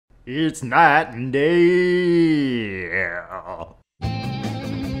It's night and day.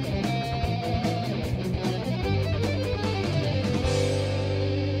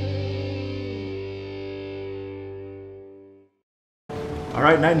 All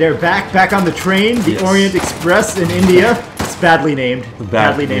right, Night and Day back on the train, the Yes. Orient Express in India. It's badly named,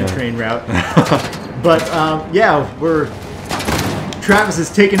 badly named train route. But yeah, Travis has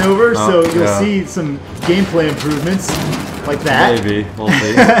taken over, so you'll see some gameplay improvements like that. Maybe, we'll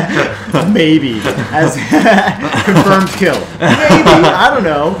see. Maybe, as confirmed kill. Maybe, I don't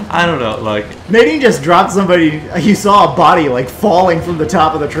know. I don't know, like... Nadine just dropped somebody, you saw a body like falling from the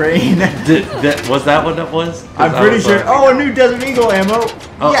top of the train. Was that what it was? I'm pretty sure. Like, oh, a new Desert Eagle ammo.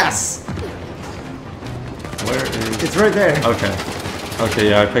 Oh. Yes. Where is... It's right there. Okay. Okay,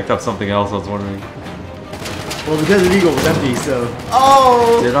 yeah, I picked up something else, I was wondering. Well, the Desert Eagle was empty, so...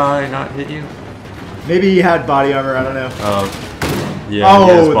 Oh! Did I not hit you? Maybe he had body armor, I don't know. Yeah, oh,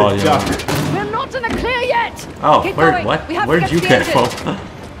 he has the body doctor. armor. We're not in the clear yet! Oh, Keep where, going. what? Where'd you the get engine. from?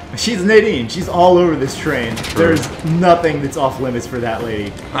 She's Nadine. She's all over this train. True. There's nothing that's off limits for that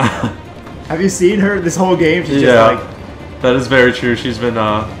lady. Have you seen her this whole game? She's just like... That is very true. She's been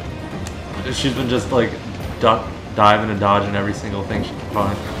just like diving and dodging every single thing she can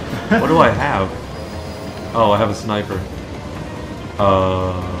find. What do I have? Oh, I have a sniper.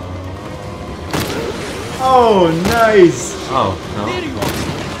 Oh, nice! Oh, no.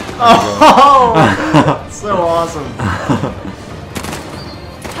 Oh! So awesome.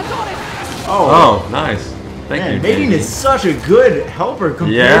 Oh, nice. Thank you. Nadine is such a good helper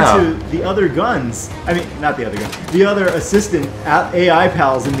compared to the other guns. I mean, not the other guns. The other assistant AI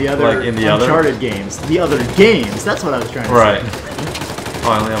pals in the other Like in the Uncharted games. The other games. That's what I was trying to say. Right.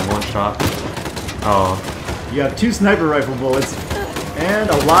 Oh, I only have one shot. Oh. You have 2 sniper rifle bullets and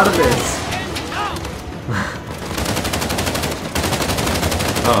a lot of this.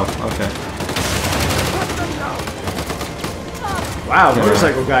 Oh, okay. Wow,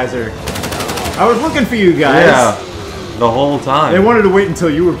 motorcycle guys are... I was looking for you guys. Yeah, the whole time. They wanted to wait until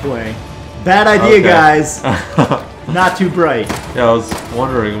you were playing. Bad idea, guys. Not too bright. Yeah, I was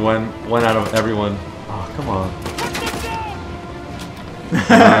wondering when out of everyone... Oh, come on.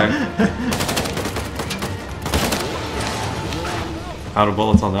 Out of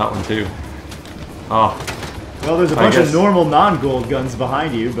bullets on that one, too. Oh. Well, there's a bunch of normal non-gold guns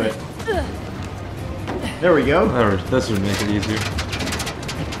behind you, but... There we go. This would make it easier.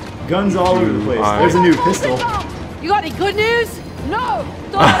 Guns all over the place. There's a new pistol. You got any good news? No!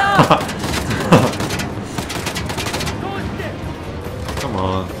 Throw it up! Come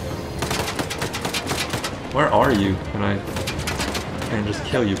on. Where are you? Can I just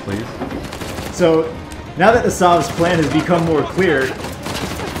kill you, please? So, now that Asav's plan has become more clear,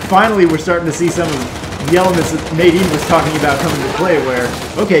 finally we're starting to see some of the elements that Nadine was talking about coming to play where,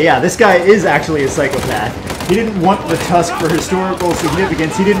 okay, yeah, this guy is actually a psychopath. He didn't want the Tusk for historical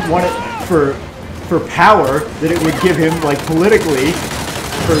significance. He didn't want it for power that it would give him, like, politically,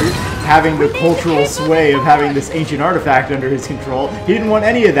 for having the cultural sway of having this ancient artifact under his control. He didn't want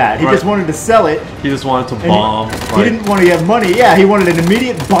any of that. He just wanted to sell it. He just wanted to bomb. He didn't want to have money. Yeah, he wanted an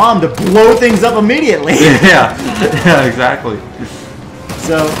immediate bomb to blow things up immediately. Yeah, yeah, exactly.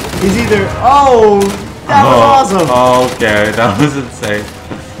 So, he's either... Oh, that was awesome. Okay, that was insane.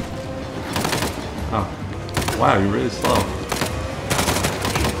 Oh, wow, you're really slow.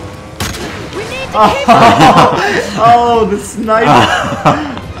 Oh, the sniper.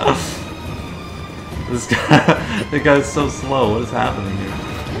 This guy's so slow. What is happening here?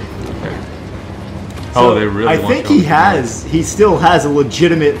 Okay. So they really I think he still has a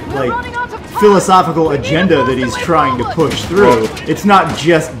legitimate, like, philosophical agenda that he's trying to push through. It's not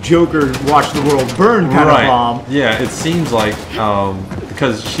just Joker watch the world burn kind of bomb. Yeah, it seems like,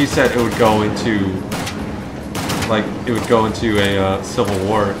 because she said it would go into, like, a civil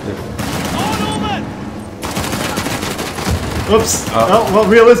war. Oops. Oh, well,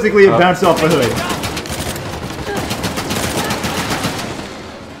 realistically, it bounced off the hood.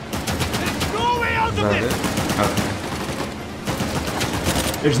 Is that it? Okay.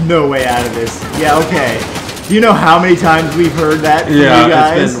 There's no way out of this. Yeah, okay. Do you know how many times we've heard that from you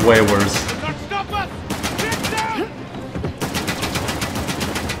guys? It's been way worse.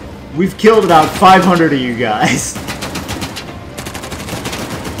 We've killed about 500 of you guys.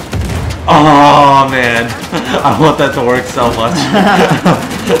 Oh man, I want that to work so much.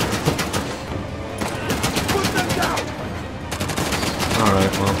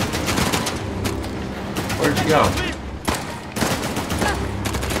 Alright, well. Where'd you go?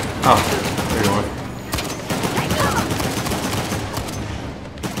 Oh, there you are.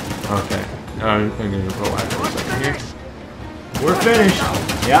 Okay, I'm gonna go back for a second here. We're finished.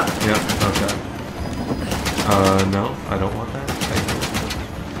 Yeah. Yep, okay. No, I don't want that. Thank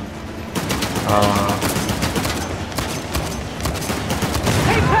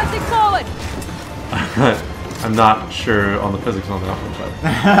Keep pressing forward. you. I'm not sure on the physics on that one, but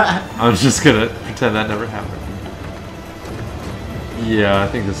I'm just gonna pretend that never happened. Yeah, I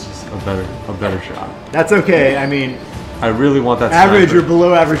think this is a better shot. That's okay. I mean, I really want that average sniper. or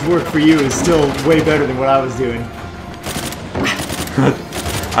below average work for you is still way better than what I was doing.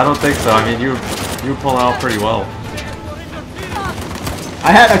 I don't think so. I mean, you pull out pretty well.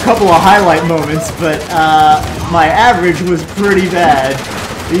 I had a couple of highlight moments, but my average was pretty bad.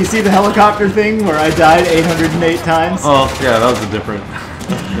 Do you see the helicopter thing where I died 808 times? Oh, yeah, that was a different.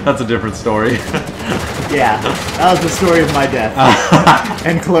 That's a different story. Yeah, that was the story of my death.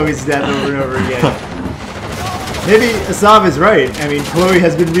 And Chloe's death over and over again. Maybe Asav is right. I mean, Chloe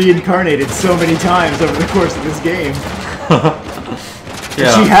has been reincarnated so many times over the course of this game.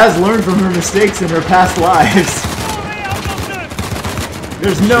 Yeah. She has learned from her mistakes in her past lives.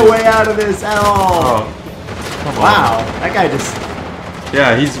 There's no way out of this at all. Oh, come on. Wow, that guy just...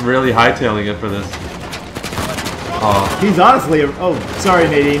 Yeah, he's really hightailing it for this. Oh, He's honestly... Oh, sorry,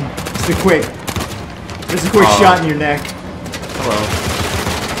 Nadine. Just a quick shot in your neck. hello.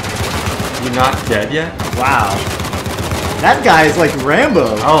 You're not dead yet? Wow. That guy is like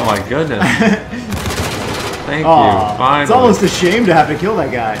Rambo. Oh my goodness. Thank Aw, you. Finally. it's almost a shame to have to kill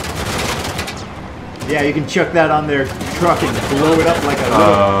that guy. Yeah, you can chuck that on their truck and blow it up like a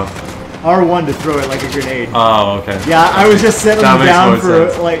little R1 to throw it like a grenade. Oh, okay. Yeah, I was just settling That makes down more for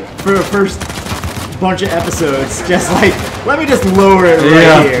sense. for the first bunch of episodes, just like let me just lower it right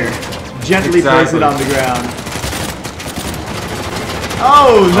Yeah. here, gently place Exactly. it on the ground.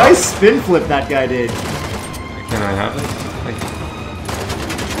 Oh, nice spin flip that guy did. Can I have it? Thank you.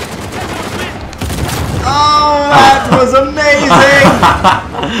 Oh, that was amazing!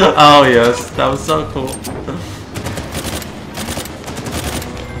 Oh yes, that was so cool.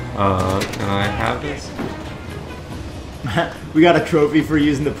 Can I have this? We got a trophy for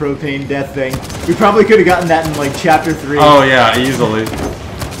using the propane death thing. We probably could have gotten that in like chapter 3. Oh yeah, easily.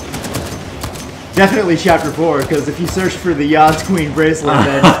 Definitely chapter 4, because if you search for the Yod's Queen bracelet,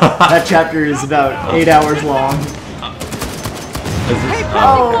 then that chapter is about 8 hours long. Is Keep this, pressing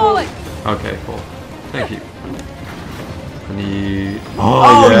forward. okay, cool. Thank you. I need.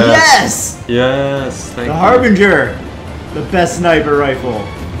 Oh, yes! yes! Yes, thank The you. Harbinger! The best sniper rifle.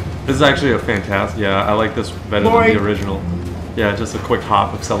 This is actually a fantastic. Yeah, I like this better than Boing. the original. Yeah, just a quick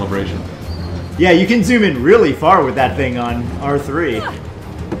hop of celebration. Yeah, you can zoom in really far with that thing on R3.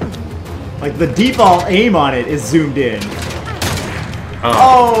 Like, the default aim on it is zoomed in.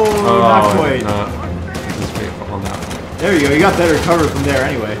 Oh, not quite. This is painful on that one. There you go, you got better cover from there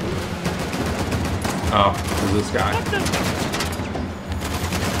anyway. Oh, there's this guy.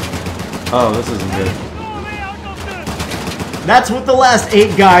 Oh, this isn't good. That's what the last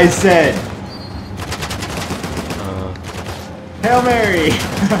 8 guys said. Hail Mary!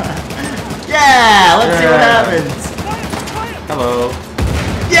 Yeah, let's see what Yeah. happens. Hello.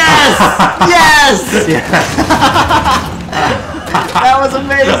 Yes! Yes! Yes. That was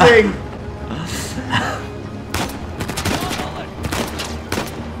amazing!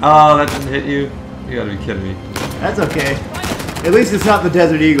 Oh, that didn't hit you? You gotta be kidding me. That's okay. At least it's not the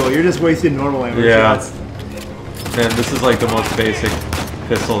Desert Eagle. You're just wasting normal ammo Yeah. shots. Man, this is like the most basic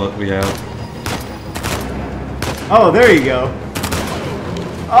pistol that we have. Oh, there you go.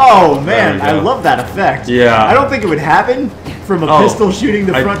 Oh man, There we I go. love that effect. Yeah. I don't think it would happen from a Oh, pistol shooting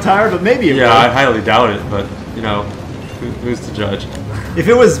the front tire, but maybe it Yeah, I would. highly doubt it, but you know, who's to judge? If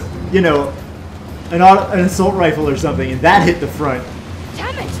it was, you know, an assault rifle or something, and that hit the front,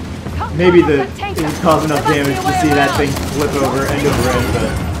 Damn it! Can't maybe come off it that tanker. would cause enough There must damage be a to way see that around. thing flip over end over end. But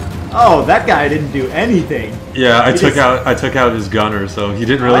oh, that guy didn't do anything. Yeah, I He took just- out his gunner, so he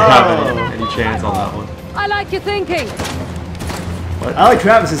didn't really have Oh. any chance on that one. I like your thinking. I like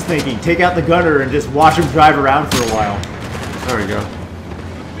Travis's thinking. Take out the gunner and just watch him drive around for a while. There we go.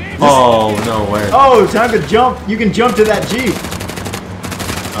 Oh no way. Oh, time to jump! You can jump to that Jeep.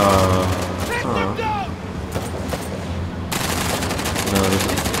 Huh. No, this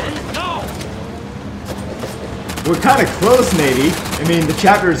is. We're kind of close, maybe. I mean, the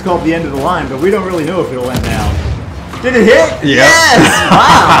chapter is called The End of the Line, but we don't really know if it'll end now. Did it hit? Yeah. Yes!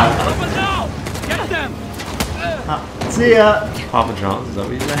 Wow! Get them! See ya. Papa John's, is that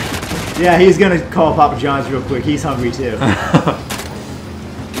what you said? Yeah, he's gonna call Papa John's real quick. He's hungry too.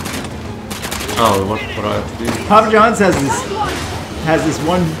 Oh, what do I have to do? Papa John's has this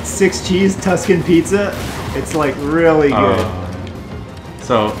 1 6-cheese Tuscan pizza. It's like really good.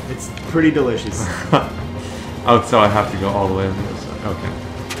 So, It's pretty delicious. Oh, so I have to go all the way on the other side. Okay.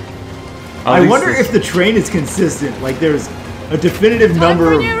 At I least wonder this- if the train is consistent. Like there's a definitive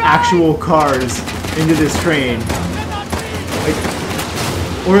number of actual cars into this train. Like,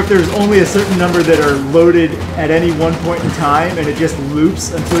 or if there's only a certain number that are loaded at any one point in time, and it just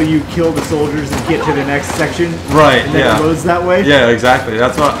loops until you kill the soldiers and get to the next section. Right. And then Yeah. it loads that way. Yeah. Exactly.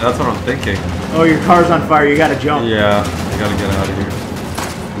 That's what I'm thinking. Oh, your car's on fire. You gotta jump. Yeah. I gotta get out of here.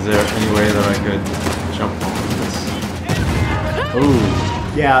 Is there any way that I could jump on this?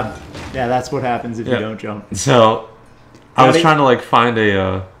 Ooh. Yeah. Yeah. That's what happens if Yeah. you don't jump. So I was Gotta- trying to like find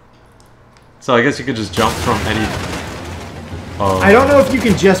a. So I guess you could just jump from any. I don't know if you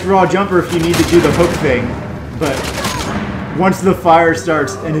can just raw jump or if you need to do the hook thing, but once the fire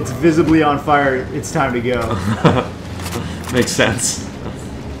starts and it's visibly on fire, it's time to go. Makes sense.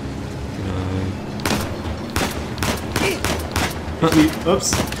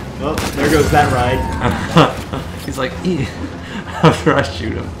 Oops. Oh, there goes that ride. He's like, "Eh," after I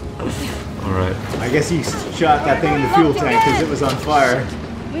shoot him. All right. I guess he shot that thing in the fuel tank because it was on fire.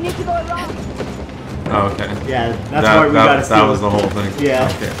 We need to go around. Oh, okay. Yeah, that's why we gotta steal that was it. the whole thing. Yeah.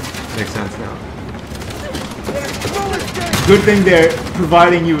 Okay. Makes sense now. Good thing they're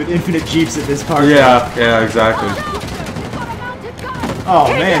providing you with infinite jeeps at this park. Yeah. Yeah. Exactly. Oh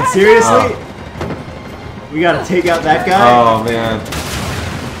man, seriously? We gotta take out that guy? Oh man.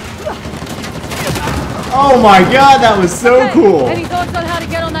 Oh my god, that was so Okay, cool! Any thoughts on how to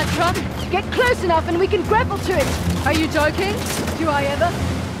get on that truck? Get close enough and we can grapple to it. Are you joking? Do I ever?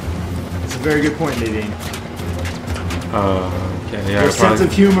 It's a very good point, Nadine. Okay. Yeah. Your sense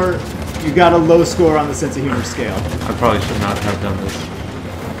of humor, you got a low score on the sense of humor scale. I probably should not have done this.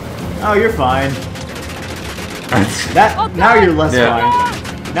 Oh, you're fine. That now you're less Yeah.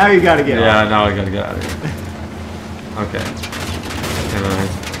 fine. Now you gotta get Yeah. off. Now I gotta get out of here. Okay.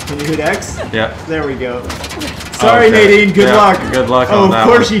 Can you hit X? Yeah. There we go. Sorry, Okay. Nadine. Good Yeah, luck. good luck Oh, on of that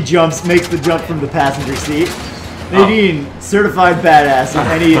course one. she jumps, makes the jump from the passenger seat. Nadine, certified badass in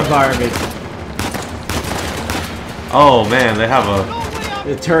any environment. Oh man, they have a.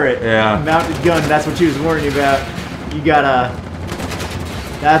 The turret, Yeah. mounted gun. That's what she was warning you about. You gotta.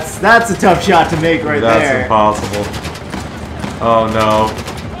 That's a tough shot to make right That's there. impossible. Oh no.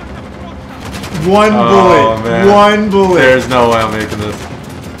 One Oh, bullet. man. One bullet. There's no way I'm making this.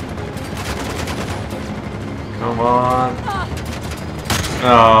 Come on.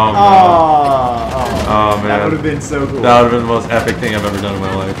 Oh, man. Oh, man. That would have been so cool. That would have been the most epic thing I've ever done in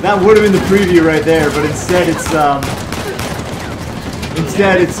my life. That would have been the preview right there, but instead it's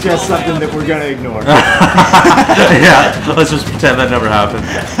just something that we're gonna ignore. Yeah, let's just pretend that never happened.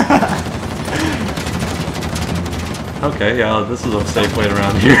 Okay, yeah, this is a safe way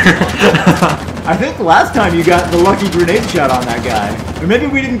around here. I think last time you got the lucky grenade shot on that guy. Or maybe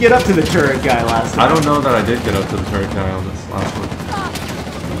we didn't get up to the turret guy last I time. don't know that I did get up to the turret guy on this last one.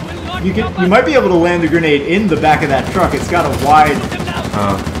 You might be able to land the grenade in the back of that truck. It's got a wide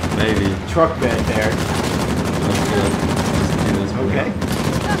Maybe. truck bed there. Let's do this. Okay.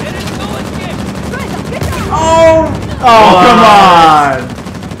 Oh! Oh, come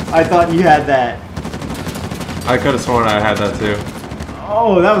on! I thought you had that. I could have sworn I had that too.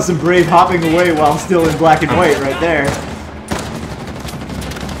 Oh, that was some brave hopping away while still in black and white right there.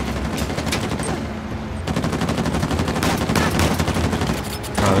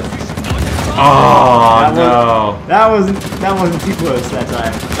 Got it. Oh no! That wasn't too close that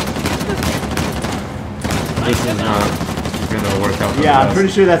time. This is not gonna work out. For Yeah, I'm us. pretty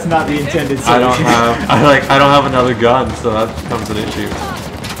sure that's not the intended I don't solution. have. I don't have another gun, so that becomes an issue.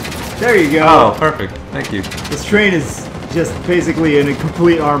 There you go. Oh, perfect. Thank you. This train is just basically in a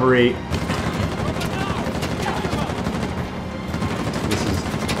complete armory. This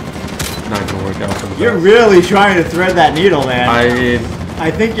is not gonna work out for the You're best. really trying to thread that needle, man. I I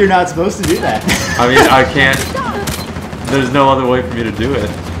think you're not supposed to do that. I can't. There's no other way for me to do it.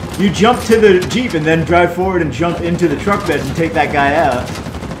 You jump to the Jeep and then drive forward and jump into the truck bed and take that guy out.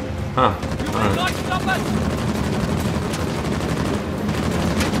 Huh. Alright.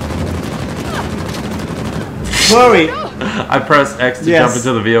 Chloe I pressed X to Yes. jump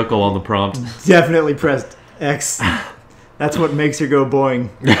into the vehicle on the prompt. definitely pressed X. That's what makes her go boing.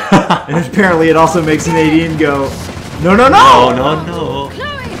 And apparently it also makes Nadine go, no, no, no! Oh no no.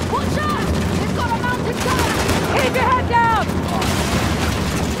 Chloe, watch out! They've got a mounted gun! Keep your head down!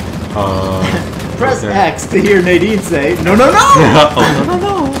 Press okay. X to hear Nadine say, no, no, no! Oh, no, no,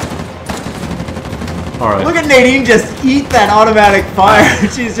 no. Alright. Look at Nadine just eat that automatic fire.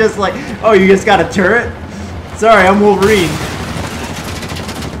 She's just like, oh, you just got a turret? Sorry, I'm Wolverine.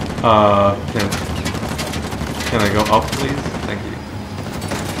 Can I go up, please? Thank you.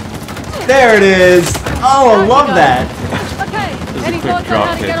 There it is. Oh, I love that. Okay, There's a any quick thoughts on drop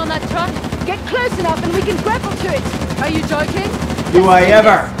how to kick. get on that truck? Get close enough and we can grapple to it. Are you joking? Do I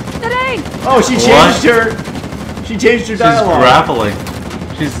ever? Nadine! Oh, she changed her. She changed her She's dialogue. grappling.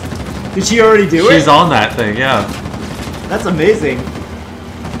 She's Did she already do it? she's on that thing, yeah. That's amazing.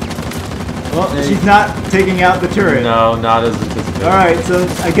 Well, she's not taking out the turret. No, not as anticipated. Alright, so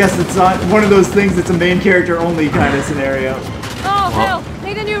I guess it's on one of those things that's a main character only kind of scenario. Oh, hell!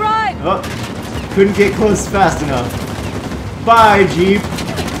 Need a new ride! Oh, couldn't get close fast enough. Bye, Jeep.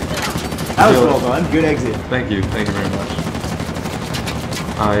 That was well done. Good exit. Thank you very much.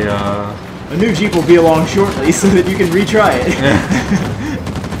 A new Jeep will be along shortly so that you can retry it.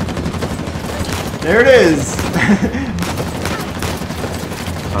 There it is.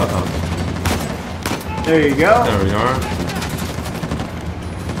 Uh-oh. There you go. There we are.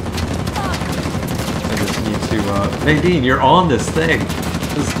 I just need to, Nadine, you're on this thing.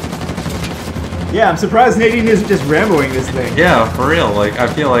 This, Yeah, I'm surprised Nadine isn't just Ramboing this thing. yeah, for real. Like, I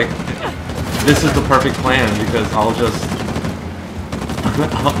feel like this is the perfect plan because I'll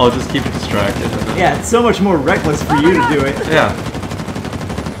just keep it distracted. And then, Yeah, it's so much more reckless for you to do it. Yeah.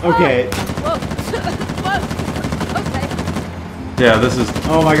 Okay. Whoa! Whoa! Okay. Yeah, this is...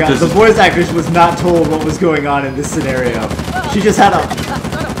 Oh my god, This the is- voice actress was not told what was going on in this scenario. She just had a...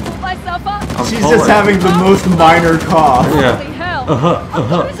 Gotta pull myself up! I'm She's pulling. just having the most minor cough. Yeah. Holy hell!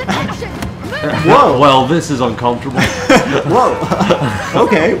 Who's attention? Move! Whoa. Well, this is uncomfortable. Whoa.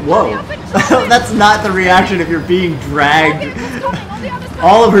 Okay, whoa. That's not the reaction if you're being dragged.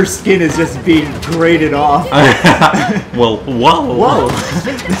 All of her skin is just being grated off. Well, whoa. Whoa.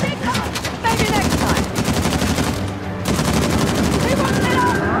 Maybe next time. They won't let up.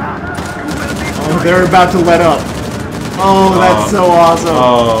 Oh, they're about to let up. Oh, that's so awesome.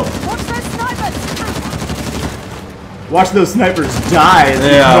 Oh, Watch those snipers. Watch those snipers die as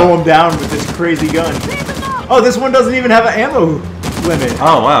Yeah. you mow them down with this crazy gun. Clear them up. Oh, this one doesn't even have an ammo limit.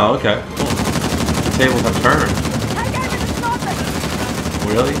 oh, wow, okay. Cool. The tables have turned. Take over the snipers.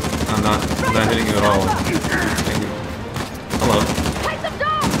 Really? I'm not hitting you at all. Thank you. Hello. Take them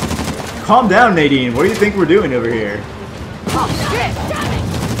down. Calm down, Nadine. What do you think we're doing over here? Oh shit! Damn it!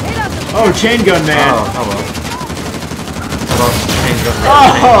 He doesn't. Oh, chain gun man. Oh, hello. Hello. Chain gun. Oh.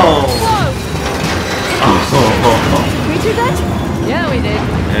 Whoa! We do that? Yeah, we did.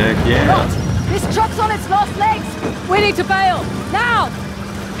 Heck yeah. Not. This truck's on its last legs. We need to bail now.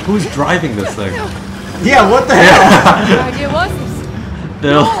 Who's driving this thing? Yeah, what the hell? No idea what.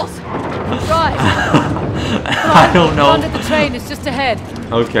 No. Yours. Right. I don't know. Under the train. It's just ahead.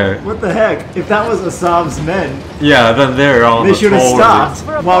 Okay. What the heck? If that was Asav's men, Yeah, then they're on they the should have toll stopped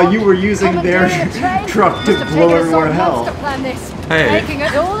For a while bomb, you were using their commandeering a train, truck to must have blow taken us everyone to some months hell. to plan this. Hey. Making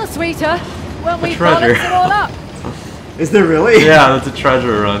it all the sweeter when we treasure. balance it all up. Is there really? Yeah, that's a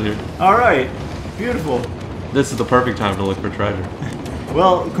treasure around here. Alright. Beautiful. This is the perfect time to look for treasure.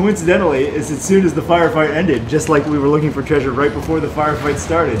 Well, coincidentally, it's as soon as the firefight ended, just like we were looking for treasure right before the firefight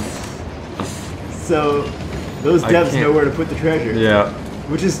started. So, those I devs can't- know where to put the treasure. Yeah.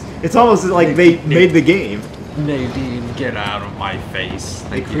 Which is, it's almost like they made the game. Nadine, get out of my face.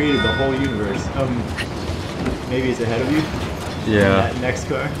 They created the whole universe. Maybe it's ahead of you? Yeah. That next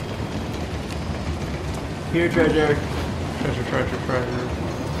car. Here, treasure. Treasure, treasure, treasure.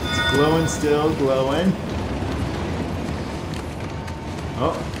 It's glowing still, glowing.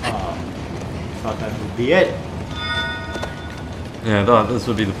 Oh, thought that would be it. Yeah, I thought this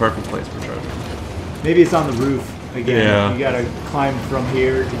would be the perfect place for treasure. Maybe it's on the roof again. Yeah. You gotta climb from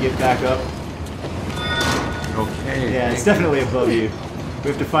here to get back up. Okay. Yeah, it's definitely above you. We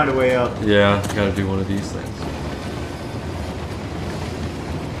have to find a way up. Yeah, gotta do one of these things.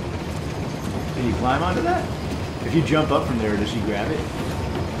 Can you climb onto that? If you jump up from there, does she grab it?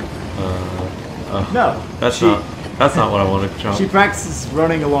 No. That's not what I want to jump. She practices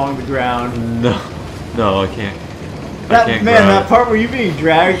running along the ground. No, I can't. That I can't man, grab that it. part where you being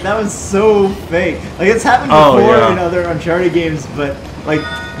dragged, that was so fake. Like it's happened Oh, before yeah. in other Uncharted games, but like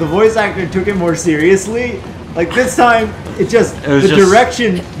the voice actor took it more seriously. Like this time, it was just-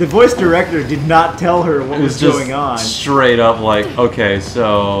 direction. The voice director did not tell her what It was was just going on. straight up like, okay,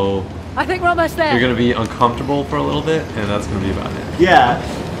 so I think we're almost there. you're gonna be uncomfortable for a little bit, and that's gonna be about it. Yeah,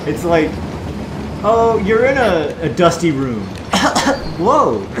 it's like, oh, you're in a dusty room.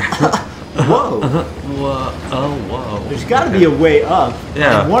 Whoa, whoa. Whoa! Oh, whoa! There's got to be a way up.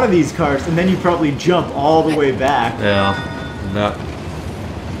 Yeah. In one of these cars, and then you probably jump all the way back. Yeah. That.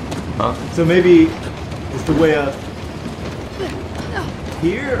 Huh? So maybe is the way up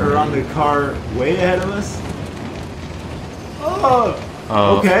here or on the car way ahead of us? Oh.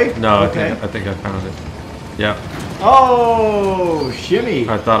 Oh. Okay. No. Okay. I think I found it. Yeah. Oh, shimmy.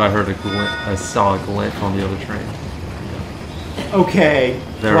 I thought I heard a glint. I saw a glint on the other train. Okay.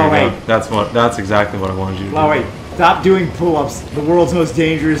 There we go. That's exactly what I wanted you to do. Wait. Stop doing pull-ups. The world's most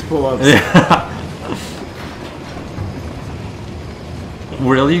dangerous pull-ups. Yeah.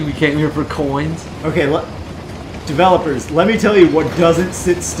 Really? We came here for coins? Okay, developers, let me tell you what doesn't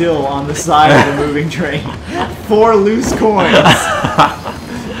sit still on the side of the moving train. 4 loose coins.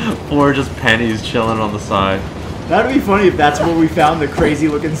 4 just pennies chilling on the side. That'd be funny if that's where we found the crazy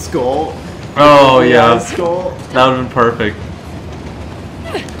looking skull. Oh yeah. Skull. That would have been perfect.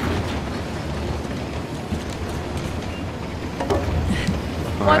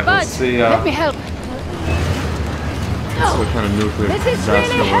 Alright, let's see Let me help. what kind of nuclear This is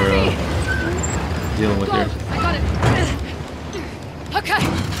disaster really heavy. we're dealing with here. I got it. Okay,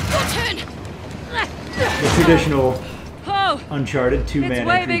 your turn. The traditional Oh, Uncharted 2-man it's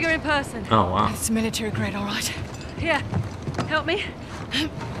way entry. bigger in person. Oh wow. It's military grade, all right. Here, help me.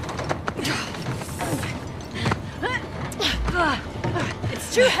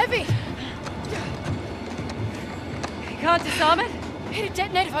 It's too heavy. You can't disarm it? It'd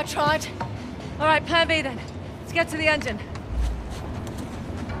detonate if I tried. All right, plan B then. Let's get to the engine.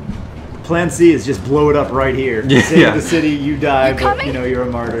 Plan C is just blow it up right here. Yeah. Save the city, you die, You but coming? you know you're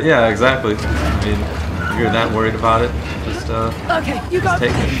a martyr. Yeah, exactly. I mean, if you're that worried about it, just Okay, you go.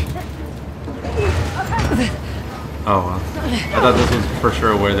 take it. Oh wow. I thought this was for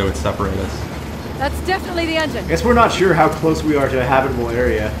sure where they would separate us. That's definitely the engine. I guess we're not sure how close we are to a habitable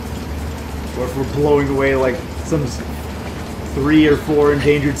area. Or if we're blowing away like some 3 or 4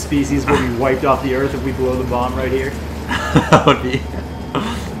 endangered species will be wiped off the earth if we blow the bomb right here. That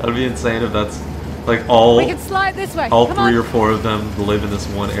would be insane if that's like all We can slide this way. all Come 3 on. or 4 of them live in this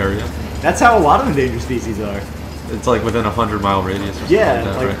one area. That's how a lot of endangered species are. It's like within a 100-mile radius or something Yeah, like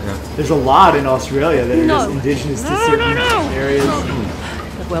that, like, right? Yeah. there's a lot in Australia that are No. just indigenous to No, certain no. areas.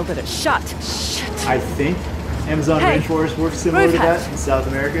 The welded it shut. Shit. I think Amazon Hey, rainforest works similar to roof hatch. that in South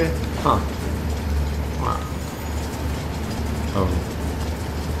America. Huh. Wow. Oh.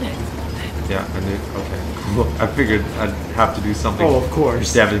 Yeah, I knew. Okay. Cool. I figured I'd have to do something Oh, of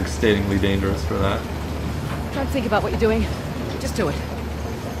course. devastatingly dangerous for that. Don't think about what you're doing. Just do it.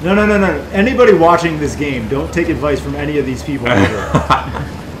 No. Anybody watching this game, don't take advice from any of these people.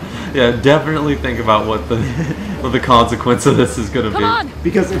 Yeah, definitely think about what the consequence of this is going to Come be. on.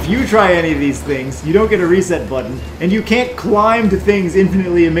 Because if you try any of these things, you don't get a reset button, and you can't climb to things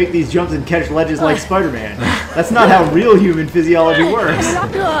infinitely and make these jumps and catch ledges like Spider-Man. That's not how real human physiology works.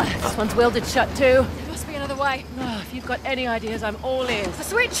 Ugh, this one's welded shut too. There must be another way. If you've got any ideas, I'm all ears. The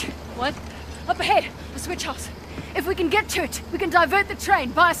switch. What? Up ahead. The switch house. If we can get to it, we can divert the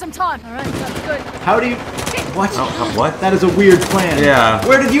train. Buy us some time. All right, sounds good. How do you... What? Oh, what? That is a weird plan. Yeah.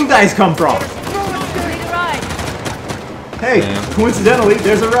 Where did you guys come from? Need a ride. Hey, Damn. coincidentally,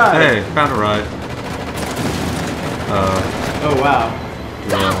 there's a ride. Hey, found a ride. Oh, wow.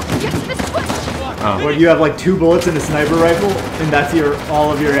 Yeah. Get to the switch. Oh. What, you have like 2 bullets and a sniper rifle? And that's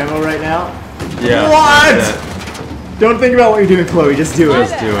all of your ammo right now? Yeah. What? Yeah. Don't think about what you're doing, Chloe. Just do it.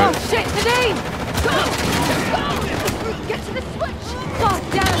 Just do it. Oh shit, Nadine! Go! Go! Get to the switch! God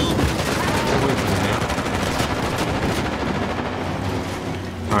damn it!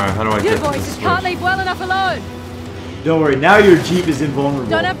 Alright, how do I You get to boys the just switch? can't leave well enough alone. Don't worry. Now your Jeep is invulnerable.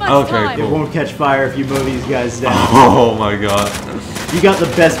 Don't have much Okay, time. It cool. won't catch fire if you mow these guys down. Oh my god. You got the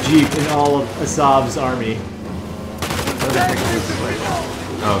best Jeep in all of Asav's army.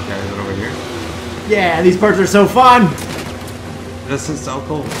 Okay, is it over here? Yeah, these parts are so fun! This is so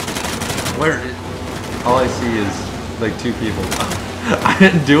cool. Where? All I see is like 2 people. I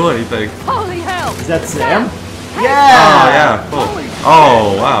didn't do anything. Holy hell! Is that Sam? Oh Yeah! yeah, cool.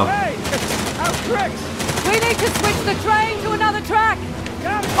 Oh wow. Hey, out tricks. We need to switch the train to another track.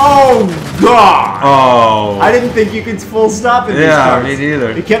 Oh, God! Oh. I didn't think you could full stop in these Yeah, parts. me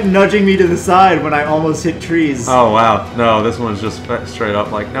neither. It kept nudging me to the side when I almost hit trees. Oh wow. No, this one's just straight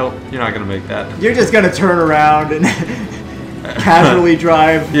up like, nope, you're not gonna make that. You're just gonna turn around and casually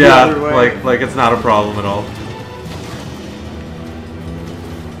drive the Yeah, other way. like it's not a problem at all.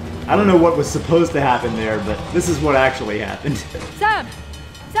 I don't know what was supposed to happen there, but this is what actually happened. Sam!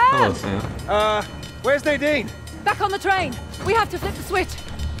 Hello, Sam! Sam. Where's Nadine? Back on the train. We have to flip the switch.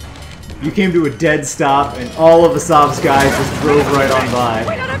 You came to a dead stop, and all of Asav's guys just drove right on We by.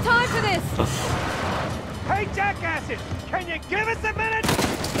 don't have time for this. Hey, jackasses! Can you give us a minute?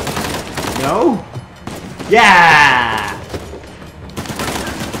 No? Yeah!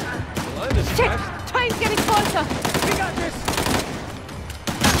 Shit! Train's getting closer. We got this.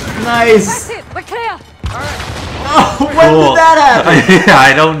 Nice! That's it. We're clear. Oh, when did that happen?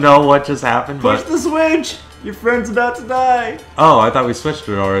 I don't know what just happened, Push but the switch! Your friend's about to die. Oh, I thought we switched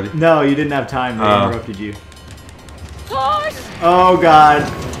it already. No, you didn't have time. They interrupted you. Push! Oh god.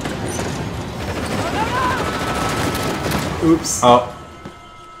 Oops. Oh.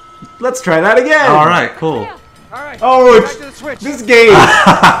 Let's try that again. All right, cool. All right. Oh, back to the switch. this game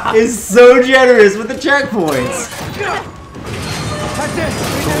is so generous with the checkpoints. That's it.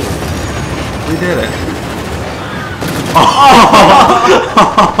 We did it.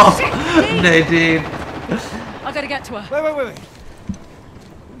 Nadine. I gotta get to her. Wait.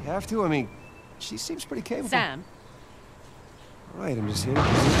 We have to? I mean, she seems pretty capable. Sam. All right, I'm just here.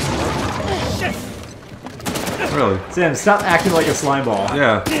 Shit! Really? Sam, stop acting like a slime ball.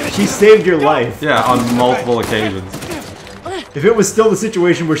 Yeah. She saved your life. Yeah, on multiple occasions. If it was still the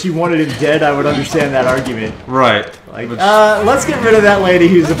situation where she wanted him dead, I would understand that argument. Right. Like, let's get rid of that lady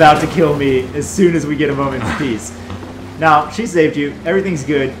who's about to kill me as soon as we get a moment's peace. Now, she saved you. Everything's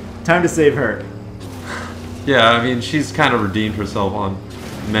good. Time to save her. Yeah, I mean, she's kind of redeemed herself on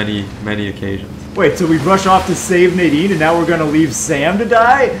many, many occasions. Wait, so we rush off to save Nadine and now we're gonna leave Sam to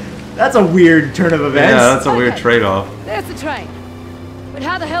die? That's a weird turn of events. Yeah, that's a weird trade-off. There's the train. But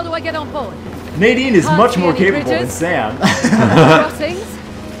how the hell do I get on board? Nadine is Can't much see more any capable than bridges. Sam. Crossings?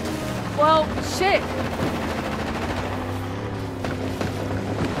 Well, shit.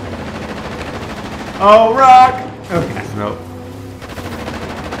 Oh, rock! Okay. Nope.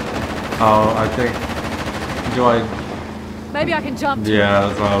 Oh, I think... Do I... Maybe I can jump. Yeah,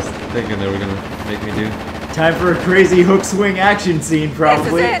 that's what I was thinking they were going to make me do. Time for a crazy hook swing action scene,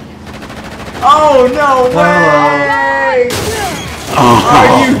 probably. This is it. Oh, no way!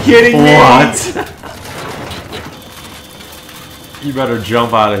 Are you kidding me? What? You better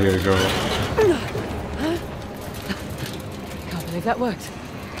jump out of here, girl. Can't believe that worked.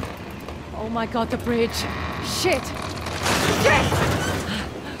 Oh my god, the bridge. Shit. Shit!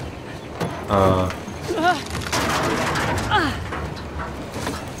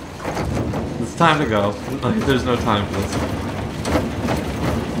 It's time to go. There's no time for this.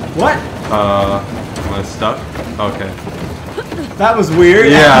 What? Am I stuck? Okay. That was weird.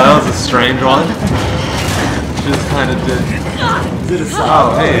 Yeah, that was a strange one. Just kind of did. Is it a song?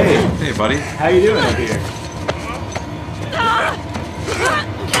 Oh, hey, hey, buddy. How you doing up here?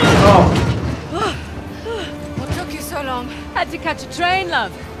 Oh, What took you so long? Had to catch a train,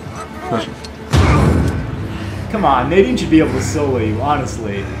 love. come on. Nadine should be able to solo you,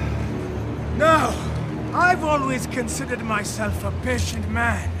 honestly. No, I've always considered myself a patient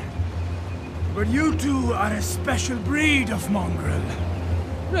man. But you two are a special breed of mongrel.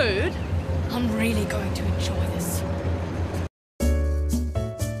 Rude. I'm really going to enjoy this.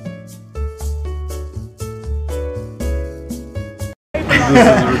 This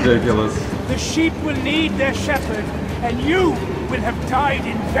is ridiculous. The sheep will need their shepherd, and you will have died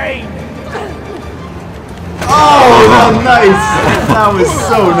in vain. Oh, nice! That was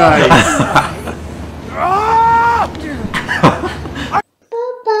so nice.